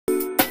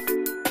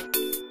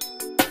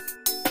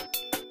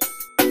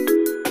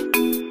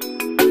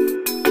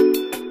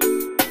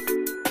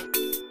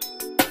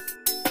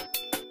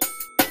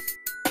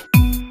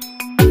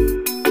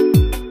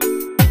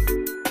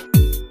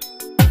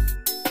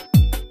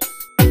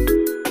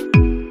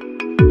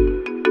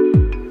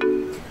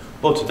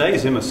Well,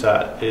 today's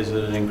Inmarsat is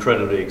at an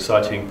incredibly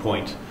exciting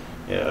point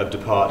of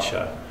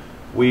departure.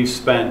 We've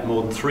spent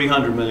more than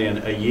 300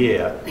 million a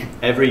year,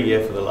 every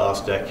year for the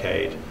last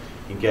decade,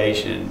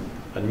 engaged in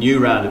a new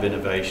round of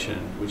innovation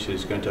which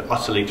is going to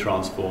utterly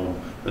transform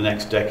the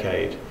next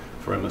decade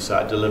for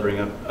Inmarsat, delivering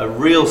a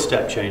real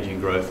step-changing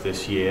growth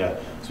this year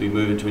as we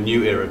move into a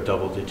new era of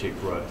double-digit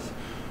growth.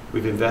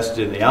 We've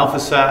invested in the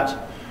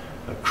AlphaSat,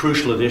 a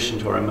crucial addition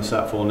to our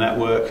Inmarsat 4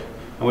 network,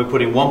 and we're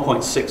putting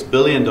 $1.6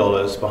 billion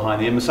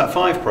behind the Inmarsat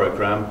 5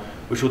 program,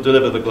 which will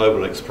deliver the Global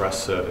Xpress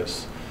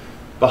service.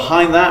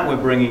 Behind that,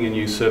 we're bringing a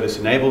new service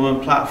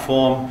enablement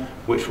platform,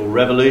 which will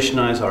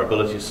revolutionize our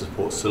ability to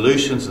support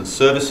solutions and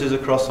services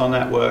across our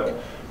network.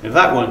 And if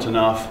that weren't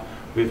enough,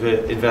 we've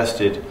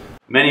invested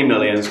many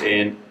millions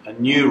in a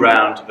new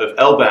round of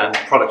L-band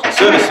product and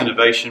service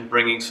innovation,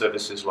 bringing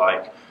services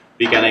like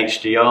BGAN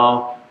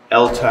HDR,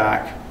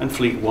 LTAC, and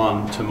Fleet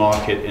 1 to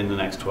market in the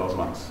next 12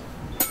 months.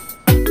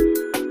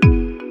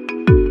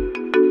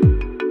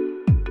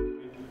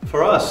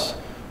 For us,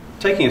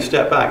 taking a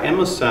step back,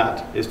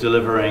 Inmarsat is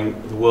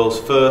delivering the world's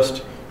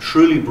first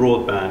truly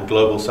broadband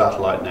global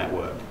satellite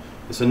network.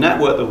 It's a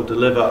network that will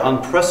deliver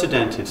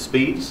unprecedented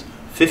speeds,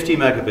 50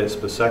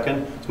 megabits per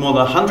second. It's more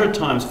than 100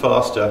 times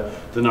faster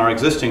than our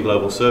existing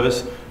global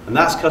service, and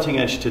that's cutting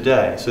edge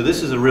today. So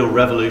this is a real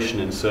revolution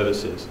in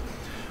services.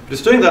 But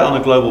it's doing that on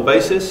a global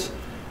basis,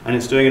 and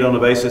it's doing it on a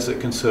basis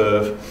that can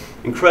serve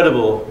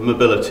incredible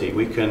mobility.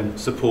 We can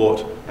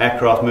support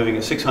aircraft moving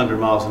at 600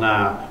 miles an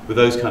hour with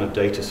those kind of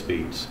data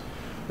speeds.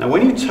 Now,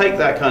 when you take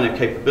that kind of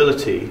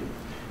capability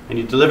and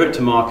you deliver it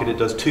to market, it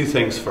does two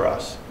things for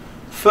us.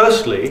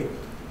 Firstly,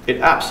 it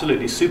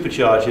absolutely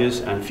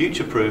supercharges and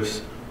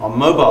future-proofs our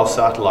mobile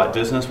satellite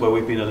business, where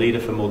we've been a leader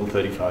for more than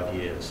 35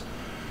 years.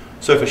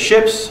 So for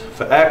ships,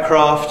 for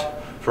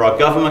aircraft, for our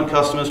government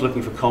customers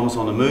looking for comms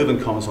on the move and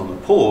comms on the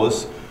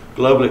pause,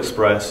 Global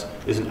Xpress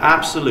is an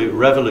absolute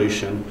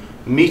revolution,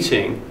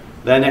 meeting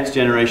their next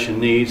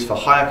generation needs for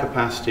higher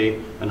capacity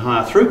and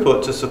higher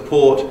throughput to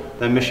support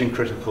their mission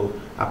critical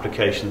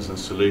applications and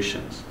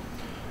solutions.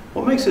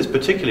 What makes this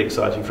particularly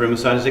exciting for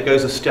Inmarsat is it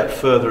goes a step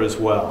further as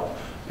well,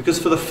 because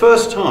for the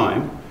first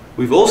time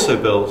we've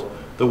also built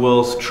the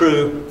world's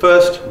true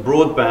first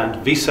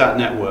broadband VSAT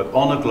network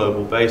on a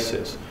global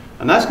basis,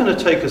 and that's going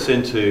to take us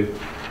into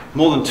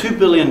more than $2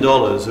 billion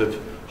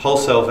of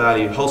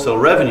wholesale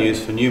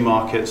revenues for new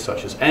markets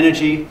such as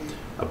energy,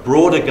 a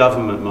broader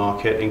government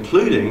market,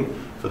 including,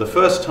 for the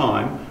first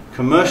time,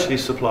 commercially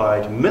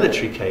supplied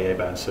military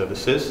Ka-band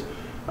services,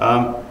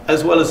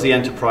 as well as the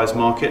enterprise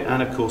market,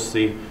 and of course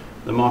the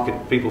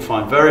market people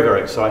find very,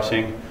 very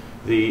exciting,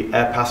 the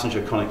air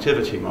passenger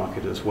connectivity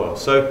market as well.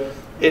 So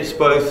it's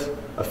both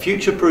a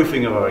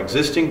future-proofing of our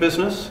existing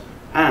business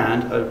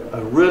and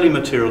a really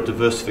material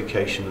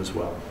diversification as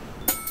well.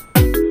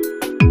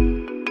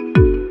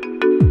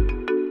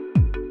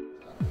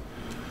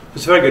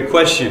 It's a very good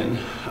question.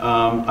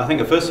 I think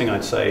the first thing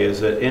I'd say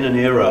is that in an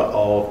era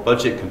of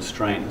budget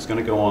constraint that's going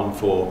to go on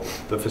for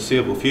the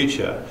foreseeable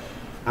future,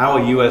 our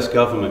US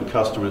government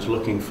customers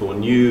looking for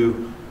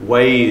new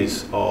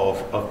ways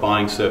of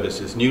buying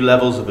services, new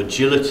levels of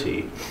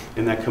agility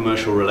in their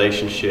commercial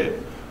relationship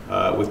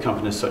with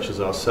companies such as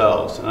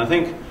ourselves. And I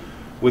think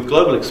with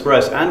Global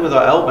Xpress and with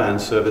our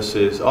L-band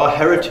services, our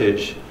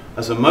heritage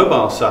as a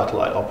mobile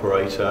satellite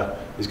operator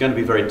is going to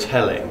be very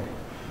telling.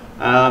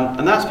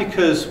 And that's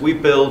because we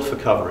build for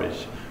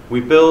coverage. We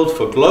build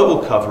for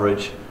global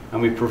coverage,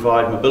 and we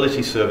provide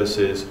mobility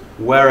services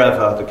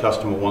wherever the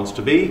customer wants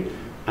to be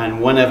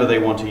and whenever they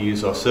want to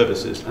use our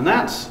services. And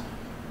that's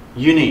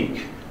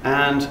unique.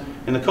 And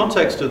in the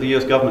context of the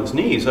US government's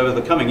needs over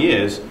the coming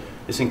years,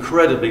 it's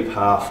incredibly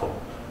powerful.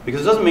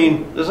 Because it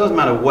doesn't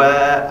matter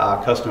where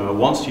our customer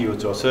wants to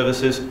use our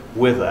services,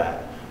 we're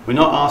there. We're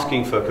not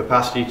asking for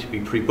capacity to be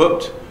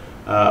pre-booked,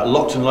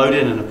 locked and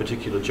loaded in a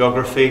particular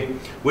geography.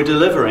 We're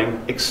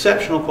delivering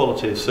exceptional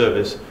quality of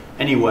service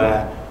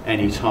anywhere,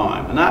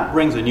 anytime. And that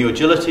brings a new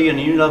agility and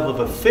a new level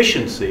of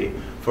efficiency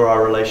for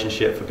our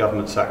relationship for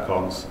government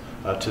SATCOMs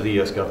to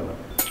the US government.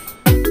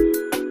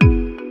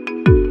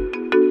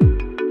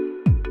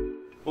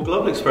 Well,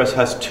 Global Xpress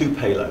has two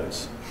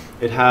payloads.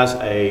 It has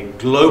a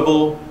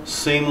global,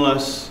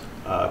 seamless,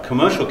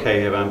 commercial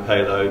Ka-band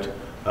payload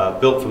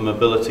built for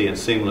mobility and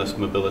seamless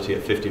mobility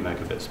at 50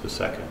 megabits per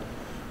second.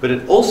 But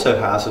it also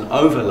has an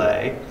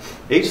overlay,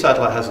 each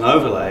satellite has an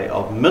overlay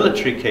of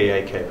military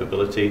Ka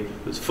capability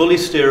that's fully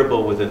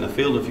steerable within the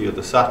field of view of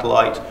the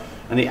satellite,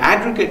 and the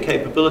aggregate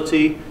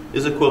capability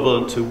is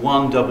equivalent to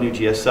one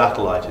WGS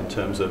satellite in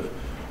terms of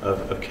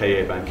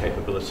Ka-band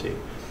capability.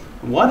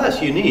 And why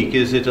that's unique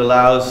is it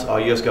allows our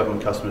US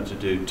government customer to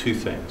do two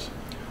things.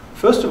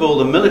 First of all,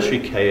 the military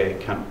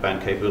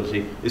Ka-band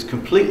capability is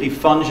completely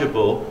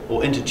fungible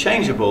or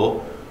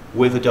interchangeable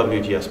with the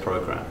WGS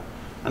program.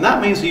 And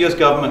that means the US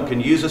government can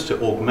use us to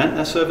augment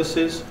their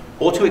services,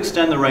 or to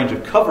extend the range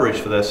of coverage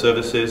for their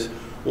services,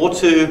 or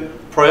to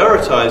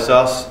prioritize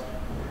us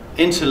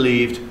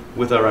interleaved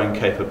with their own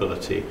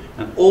capability.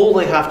 And all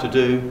they have to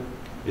do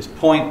is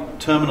point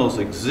terminals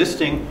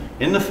existing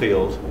in the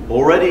field,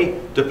 already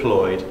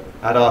deployed,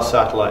 at our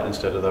satellite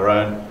instead of their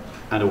own,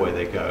 and away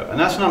they go. And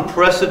that's an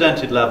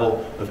unprecedented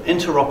level of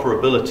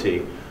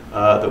interoperability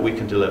that we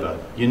can deliver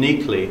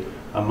uniquely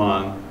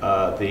among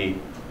the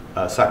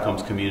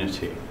SATCOMs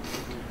community.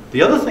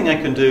 The other thing they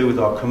can do with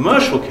our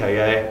commercial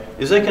KA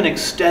is they can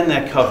extend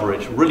their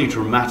coverage really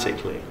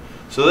dramatically.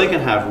 So they can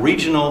have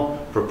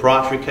regional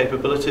proprietary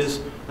capabilities,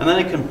 and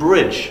then they can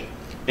bridge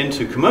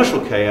into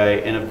commercial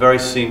KA in a very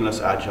seamless,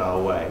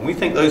 agile way. And we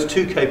think those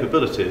two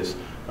capabilities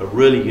are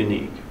really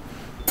unique.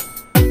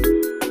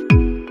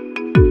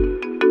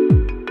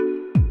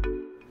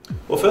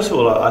 Well, first of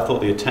all, I thought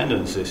the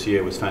attendance this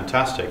year was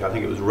fantastic. I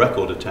think it was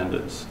record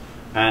attendance.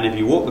 And if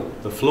you walk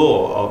the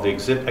floor of the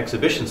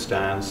exhibition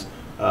stands,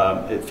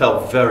 it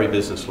felt very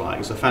businesslike.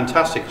 It's a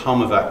fantastic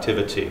hum of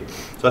activity.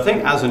 So I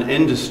think as an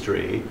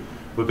industry,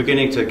 we're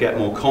beginning to get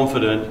more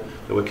confident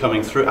that we're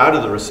coming through out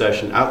of the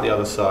recession, out the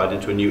other side,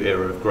 into a new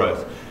era of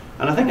growth.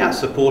 And I think that's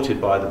supported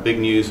by the big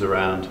news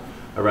around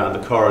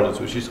the corridors,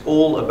 which is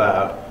all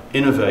about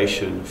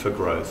innovation for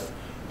growth.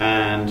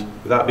 And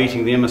without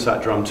beating the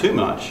Inmarsat drum too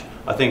much,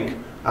 I think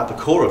at the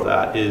core of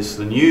that is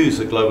the news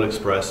that Global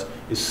Xpress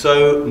is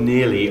so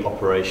nearly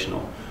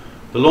operational.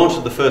 The launch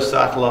of the first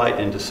satellite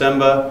in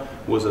December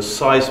was a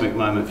seismic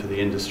moment for the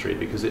industry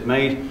because it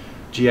made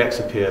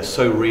GX appear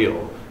so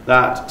real.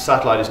 That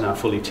satellite is now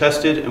fully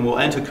tested and will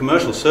enter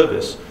commercial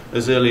service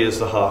as early as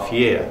the half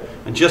year.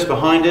 And just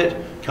behind it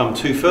come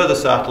 2 further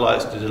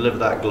satellites to deliver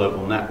that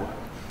global network.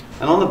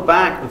 And on the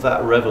back of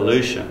that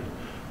revolution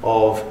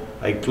of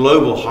a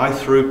global high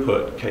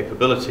throughput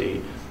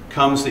capability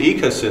comes the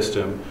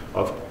ecosystem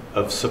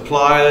of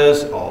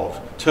suppliers,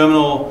 of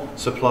terminal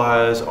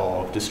suppliers,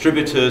 of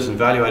distributors and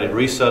value-added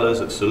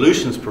resellers, of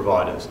solutions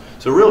providers.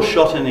 It's a real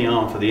shot in the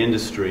arm for the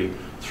industry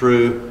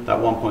through that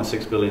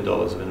 $1.6 billion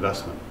of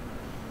investment.